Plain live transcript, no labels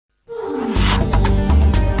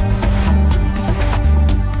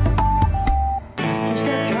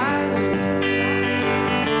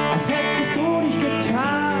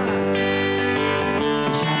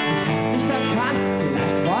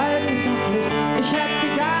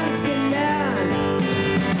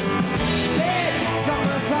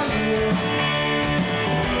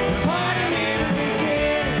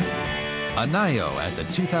Anajo at the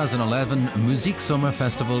 2011 Musiksommer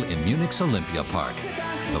Festival in Munich's Olympia Park.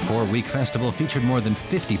 The 4-week festival featured more than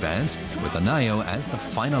 50 bands, with Anajo as the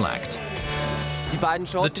final act.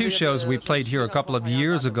 The two shows we played here a couple of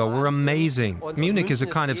years ago were amazing. Munich is a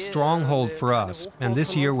kind of stronghold for us, and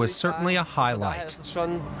this year was certainly a highlight.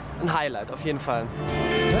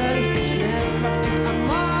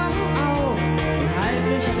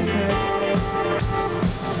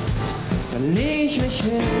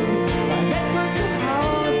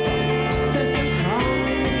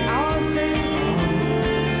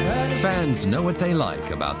 Fans know what they like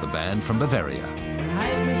about the band from Bavaria.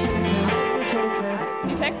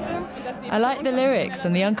 I like the lyrics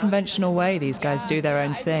and the unconventional way these guys do their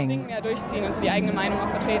own thing. The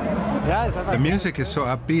music is so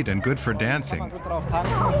upbeat and good for dancing.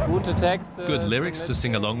 Good lyrics to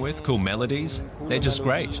sing along with, cool melodies. They're just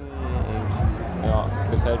great.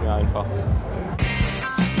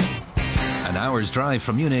 An hour's drive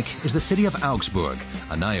from Munich is the city of Augsburg,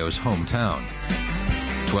 Anajo's hometown.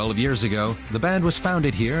 12 years ago, the band was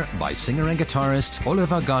founded here by singer and guitarist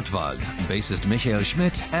Oliver Gottwald, bassist Michael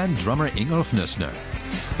Schmidt, and drummer Ingolf Nussner.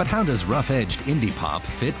 But how does rough-edged indie pop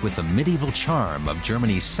fit with the medieval charm of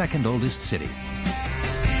Germany's second oldest city?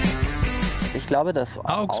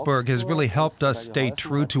 Augsburg has really helped us stay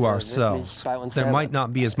true to ourselves. There might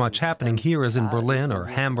not be as much happening here as in Berlin or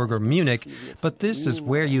Hamburg or Munich, but this is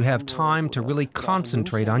where you have time to really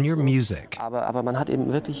concentrate on your music. Aber man hat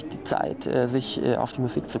eben wirklich die Zeit, sich auf die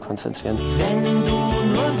Musik zu konzentrieren. Wenn du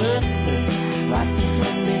nur wüsstest, was du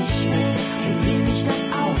für mich bist und wie mich das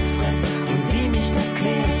auffrisst und wie mich das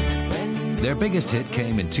quält. Their biggest hit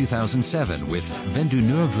came in 2007 with Wenn du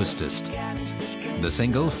nur wüsstest. The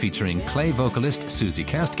single, featuring Clay vocalist Susie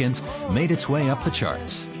Kastkins, made its way up the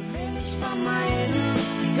charts.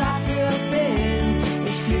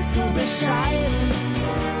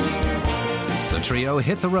 The trio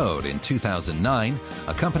hit the road in 2009,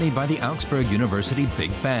 accompanied by the Augsburg University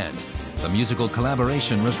Big Band. The musical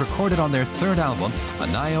collaboration was recorded on their third album,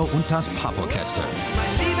 Anajo und das Poporchester.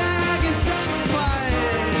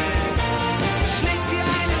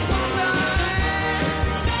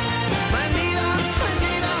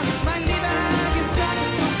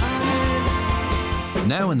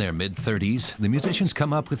 Now in their mid-30s, the musicians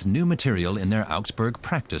come up with new material in their Augsburg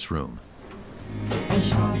practice room.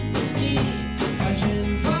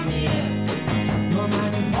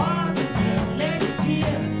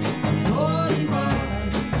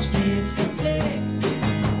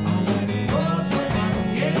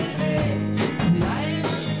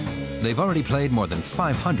 They've already played more than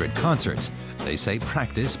 500 concerts. They say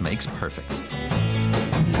practice makes perfect.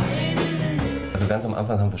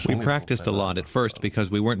 We practiced a lot at first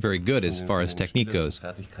because we weren't very good as far as technique goes.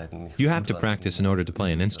 You have to practice in order to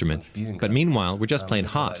play an instrument. But meanwhile, we're just playing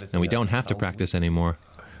hot, and we don't have to practice anymore.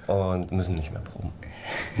 That's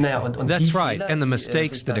right, and the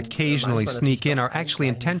mistakes that occasionally sneak in are actually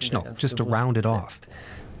intentional, just to round it off.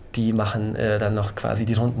 Die machen dann noch quasi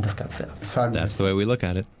die runden das Ganze ab. That's the way we look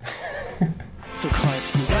at it. So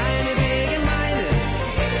kreuzen deine Wege meine.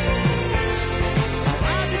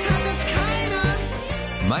 Erwartet hat das keiner.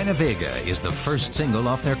 Meine Wege is the first single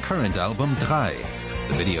off their current album, Drei.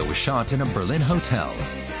 The video was shot in a Berlin hotel.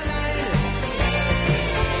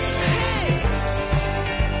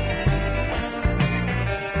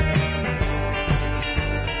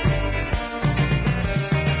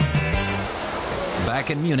 Back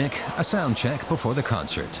in Munich, a sound check before the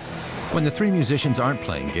concert. When the three musicians aren't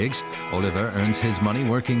playing gigs, Oliver earns his money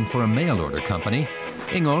working for a mail-order company,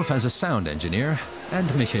 Ingolf as a sound engineer,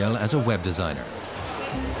 and Michael as a web designer.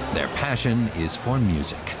 Their passion is for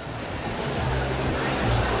music.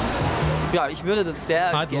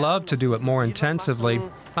 I'd love to do it more intensively.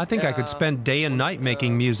 I think I could spend day and night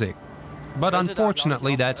making music. But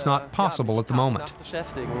unfortunately, that's not possible at the moment.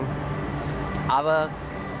 Aber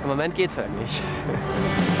im Moment geht's halt nicht.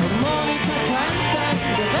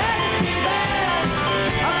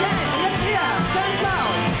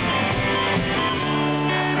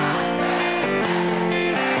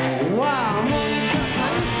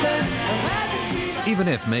 Even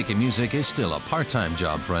if making music is still a part-time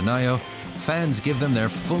job for Anajo, fans give them their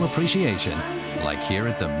full appreciation, like here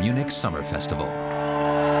at the Munich Summer Festival.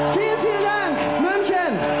 Vielen Dank,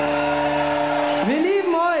 München!